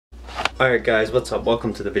Alright guys, what's up?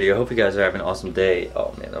 Welcome to the video. Hope you guys are having an awesome day.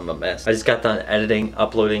 Oh man, I'm a mess. I just got done editing,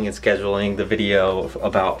 uploading, and scheduling the video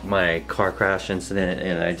about my car crash incident,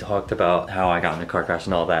 and I talked about how I got in a car crash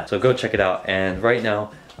and all that. So go check it out. And right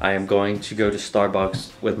now, I am going to go to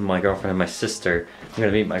Starbucks with my girlfriend and my sister. I'm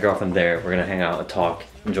gonna meet my girlfriend there. We're gonna hang out and talk,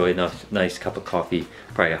 enjoy a nice cup of coffee,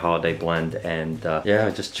 probably a holiday blend, and yeah,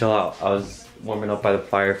 just chill out. I was warming up by the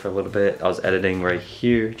fire for a little bit. I was editing right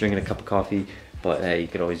here, drinking a cup of coffee. But hey, you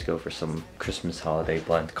could always go for some Christmas holiday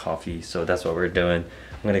blend coffee. So that's what we're doing.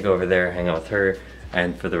 I'm gonna go over there, hang out with her.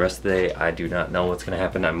 And for the rest of the day, I do not know what's gonna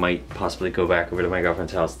happen. I might possibly go back over to my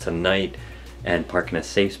girlfriend's house tonight and park in a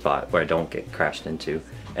safe spot where I don't get crashed into.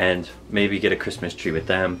 And maybe get a Christmas tree with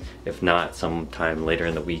them. If not, sometime later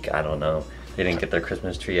in the week, I don't know. They didn't get their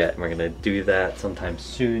Christmas tree yet, and we're gonna do that sometime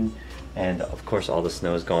soon. And of course all the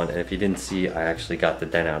snow is gone. And if you didn't see, I actually got the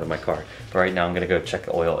dent out of my car. But right now I'm gonna go check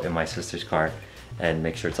the oil in my sister's car and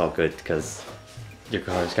make sure it's all good, because your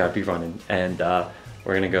car's gotta be running. And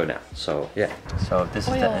we're gonna go now. So yeah. So this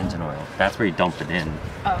is the engine oil. That's where you dump it in.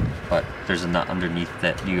 Oh. But there's a nut underneath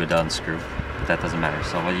that you go to unscrew. But that doesn't matter.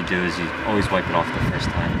 So what you do is you always wipe it off the first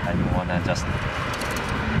time, and you wanna just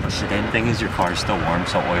push it in. Thing is, your car is still warm,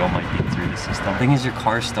 so oil might leak through the system. Thing is, your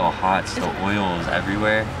car is still hot, so oil is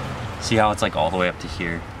everywhere. See how it's like all the way up to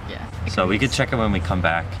here? Yeah. So we could check it when we come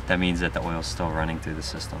back. That means that the oil's still running through the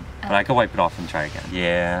system. But I could wipe it off and try again.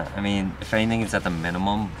 Yeah, I mean, if anything is at the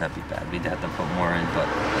minimum, that'd be bad. We'd have to put more in, but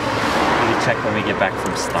we can check when we get back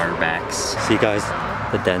from Starbucks. See guys,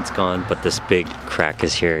 the dent's gone, but this big crack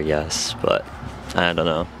is here, yes. But I don't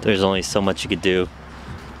know. There's only so much you could do.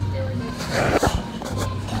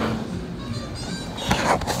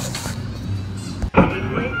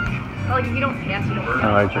 Like if you don't pass, you don't pass.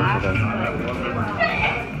 Oh, I drink it in.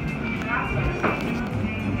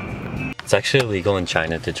 It's actually illegal in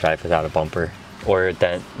China to drive without a bumper or a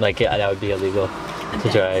dent. Like that would be illegal to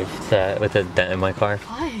drive that with a dent in my car.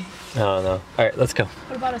 Why? I don't know. All right, let's go.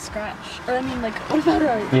 What about a scratch? Or I mean, like, what about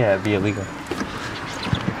a? Yeah, it'd be illegal.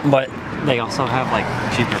 But they also have like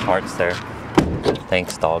cheaper parts there.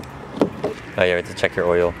 Thanks, dog. Oh, you have to check your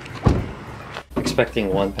oil.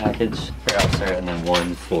 Expecting one package for Elsa and then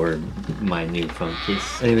one for my new phone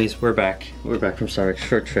case. Anyways, we're back. We're back from Starbucks.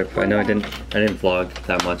 Short trip. I know I didn't vlog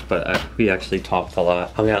that much, but we actually talked a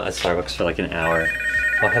lot. Hung out at Starbucks for like an hour.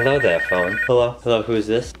 Oh, hello there, phone. Hello, hello. Who is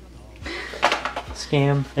this?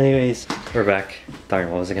 Scam. Anyways, we're back. Darn,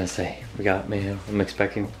 what was I gonna say? We got mail. I'm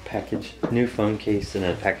expecting a package, new phone case, and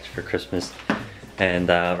a package for Christmas. And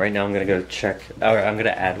right now I'm gonna go check, or I'm gonna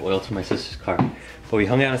add oil to my sister's car. But we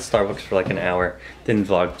hung out at Starbucks for like an hour, didn't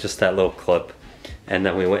vlog, just that little clip. And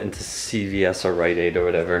then we went into CVS or Rite Aid or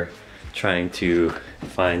whatever, trying to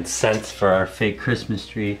find scents for our fake Christmas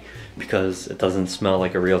tree because it doesn't smell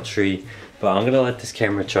like a real tree. But I'm gonna let this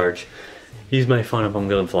camera charge, use my phone if I'm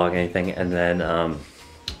gonna vlog anything, and then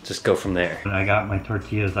just go from there. I got my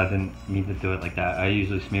tortillas, I didn't need to do it like that. I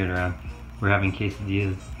usually smear it around. We're having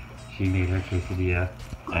quesadillas. She made her quesadilla,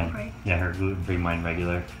 and yeah, her gluten-free, mine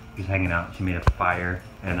regular. She was hanging out, she made a fire,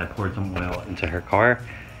 and I poured some oil into her car.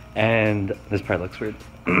 And this part looks weird.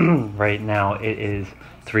 Right now it is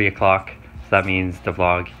 3 o'clock, so that means the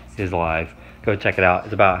vlog is live. Go check it out.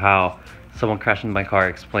 It's about how someone crashed into my car,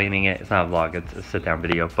 explaining it. It's not a vlog, it's a sit-down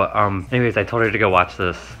video. But anyways, I told her to go watch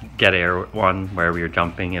this Get Air one where we were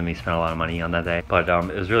jumping and we spent a lot of money on that day. But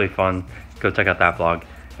it was really fun. Go check out that vlog.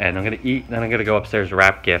 And I'm gonna eat, then I'm gonna go upstairs,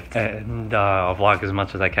 wrap gift, and I'll vlog as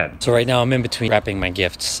much as I can. So right now I'm in between wrapping my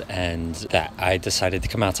gifts and that. I decided to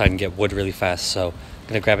come outside and get wood really fast, so I'm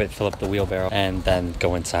gonna grab it, fill up the wheelbarrow, and then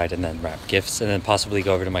go inside and then wrap gifts, and then possibly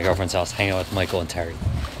go over to my girlfriend's house, hang out with Michael and Terry.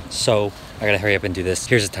 So I gotta hurry up and do this.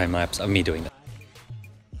 Here's a time lapse of me doing that.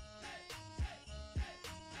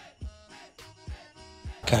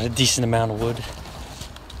 Got a decent amount of wood.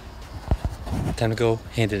 Time to go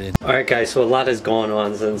hand it in. Alright guys, so a lot has gone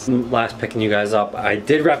on since last picking you guys up. I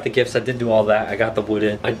did wrap the gifts, I did do all that, I got the wood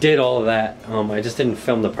in. I did all of that. I just didn't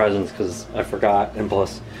film the presents because I forgot, and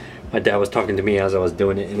plus my dad was talking to me as I was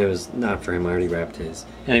doing it, and it was not for him, I already wrapped his.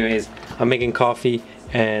 Anyways, I'm making coffee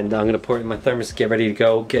and I'm gonna pour it in my thermos, get ready to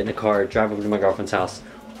go, get in the car, drive over to my girlfriend's house.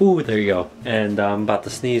 Ooh, there you go. And I'm about to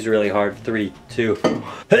sneeze really hard. 3, 2.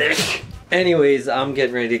 Anyways, I'm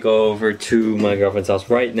getting ready to go over to my girlfriend's house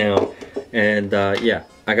right now. And yeah,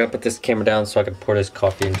 I gotta put this camera down so I can pour this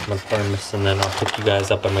coffee into my thermos, and then I'll pick you guys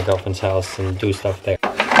up at my girlfriend's house and do stuff there.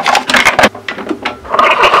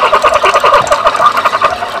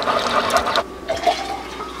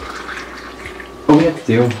 What we have to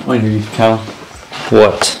do on your YouTube channel?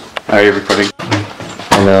 What? Are you recording?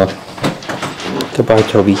 I know. Goodbye,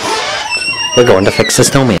 Toby. We're going to fix the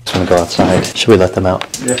snowman. I'm gonna go outside. Should we let them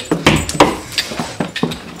out? Yeah.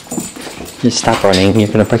 Just stop running, you're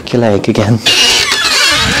gonna break your leg again.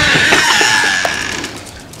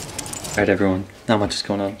 Alright everyone, not much is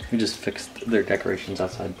going on. We just fixed their decorations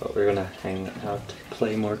outside, but we're gonna hang out,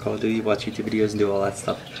 play more Call of Duty, watch YouTube videos and do all that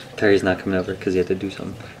stuff. Terry's not coming over because he had to do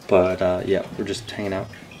something. But yeah, we're just hanging out.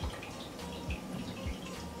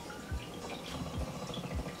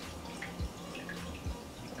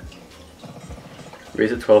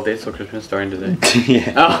 Raise it 12 days till Christmas starting today.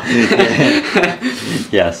 Yeah. Oh.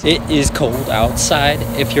 Yes. It is cold outside.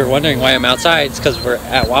 If you're wondering why I'm outside, it's because we're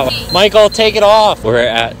at Wawa. Michael, take it off! We're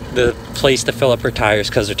at the place to fill up her tires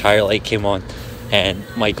because her tire light came on. And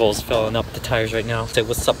Michael's filling up the tires right now. Say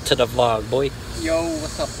what's up to the vlog, boy. Yo,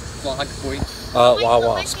 what's up, vlog boy?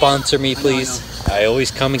 Wawa, sponsor me, please. I always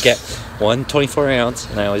come and get one 24-ounce,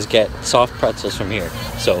 and I always get soft pretzels from here.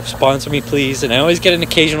 So sponsor me, please. And I always get an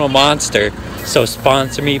occasional Monster. So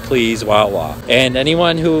sponsor me, please, Wawa. And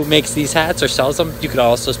anyone who makes these hats or sells them, you could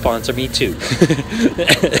also sponsor me too.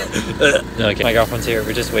 Okay, my girlfriend's here.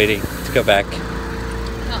 We're just waiting to go back.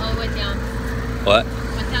 Uh-oh, went down. What?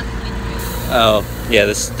 Went down to 23. Oh, yeah,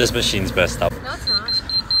 this machine's messed up. No, it's not.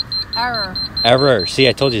 Error. Error. See,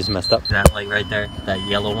 I told you it's messed up. That light right there, that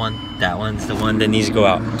yellow one, that one's the one that needs to go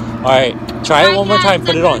out. All right, try it one more time.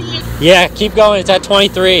 Put it on. Yeah, keep going. It's at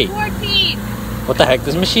 23. 14. What the heck?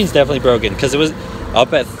 This machine's definitely broken because it was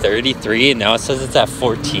up at 33 and now it says it's at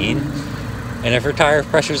 14. And if her tire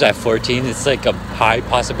pressure's at 14, it's like a high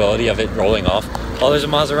possibility of it rolling off. Oh, there's a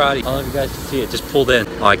Maserati. I don't know if you guys can see it. Just pulled in.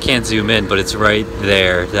 Oh, I can't zoom in, but it's right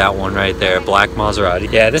there. That one right there. Black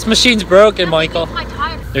Maserati. Yeah, this machine's broken, Michael.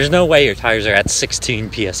 There's no way your tires are at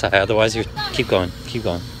 16 PSI. Otherwise, you're... Keep going. Keep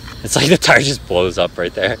going. It's like the tire just blows up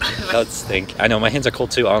right there. That would stink. I know, my hands are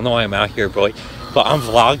cold too. I don't know why I'm out here, boy. But I'm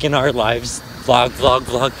vlogging our lives.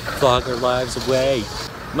 Vlog our lives away.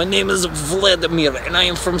 My name is Vladimir, and I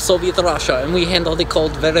am from Soviet Russia, and we handle the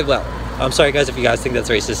cold very well. I'm sorry, guys, if you guys think that's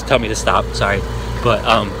racist, tell me to stop. Sorry. But,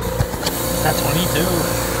 that's 22.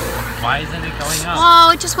 Why isn't it going up?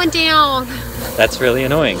 Oh, it just went down. That's really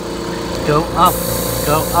annoying. Go up.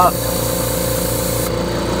 Go up.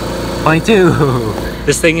 22.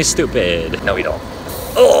 This thing is stupid. No, we don't.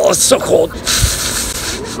 Oh, it's so cold.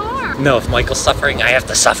 No, if Michael's suffering, I have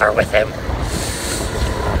to suffer with him.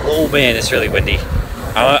 Oh man, it's really windy.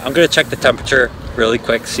 I'm gonna check the temperature really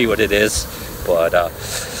quick, see what it is. But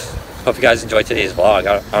hope you guys enjoyed today's vlog.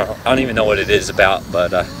 I don't even know what it is about, but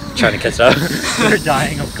trying to catch up. We're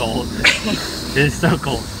dying of cold. It is so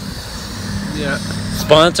cold. Yeah.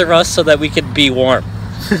 Sponsor us so that we can be warm.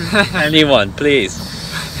 Anyone, please.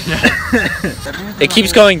 It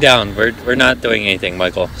keeps going down. We're not doing anything,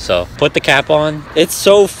 Michael. So put the cap on. It's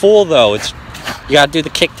so full though. You gotta do the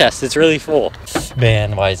kick test. It's really full.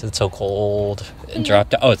 Man, why is it so cold? It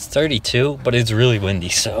dropped. Oh, it's 32, but it's really windy.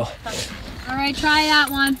 So. All right, try that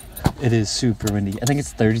one. It is super windy. I think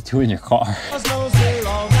it's 32 in your car.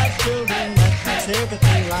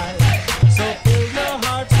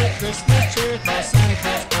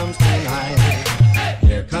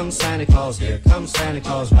 Here comes Santa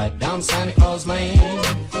Claus, right down Santa Claus Lane.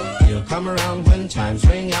 He'll come around when chimes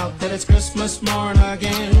ring out that it's Christmas morn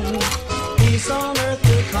again. Peace on earth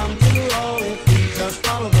will come to all if we just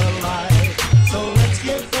follow the light. So let's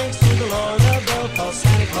give thanks to the Lord above, 'cause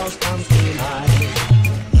Santa Claus comes tonight.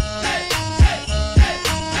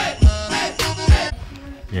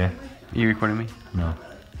 Yeah. You recording me? No.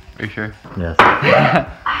 Are you sure? Yes.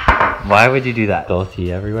 Why would you do that?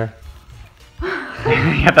 Goatee everywhere?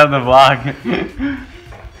 Get that in the vlog.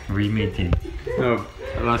 Remade team. No,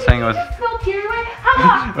 what I was saying was...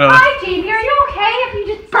 Hi, Jamie. Are you okay if you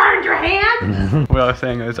just burned your hand? What I was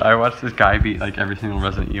saying is, I watched this guy beat like every single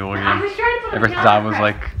Resident Evil game ever since I was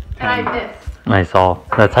like 10. And I missed. I saw.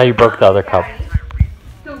 That's how you broke the other cup.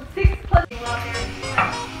 So 6 plus...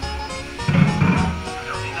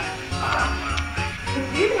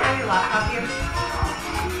 You can have your laptop here.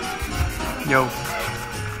 Yo.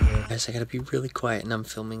 Guys, I gotta be really quiet and I'm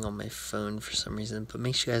filming on my phone for some reason, but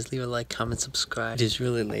make sure you guys leave a like, comment, subscribe. It is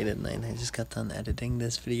really late at night and I just got done editing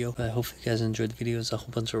this video, but I hope you guys enjoyed the video. It's a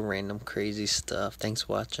whole bunch of random crazy stuff. Thanks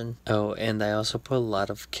for watching. Oh, and I also put a lot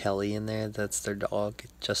of Kelly in there. That's their dog,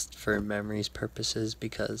 just for memories purposes,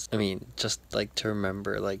 because I mean, just like to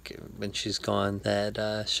remember like when she's gone that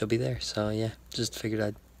she'll be there. So yeah, just figured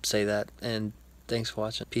I'd say that, and thanks for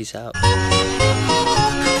watching. Peace out.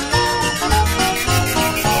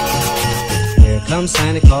 Here comes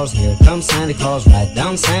Santa Claus, right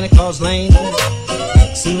down Santa Claus Lane.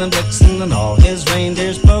 Vixen and all his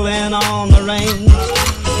reindeers pulling on the reins.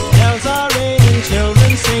 Bells are ringing,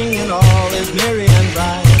 children singing, all is merry and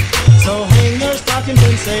bright. So hang your stockings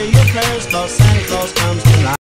and say your prayers, 'cause Santa Claus Claus comes to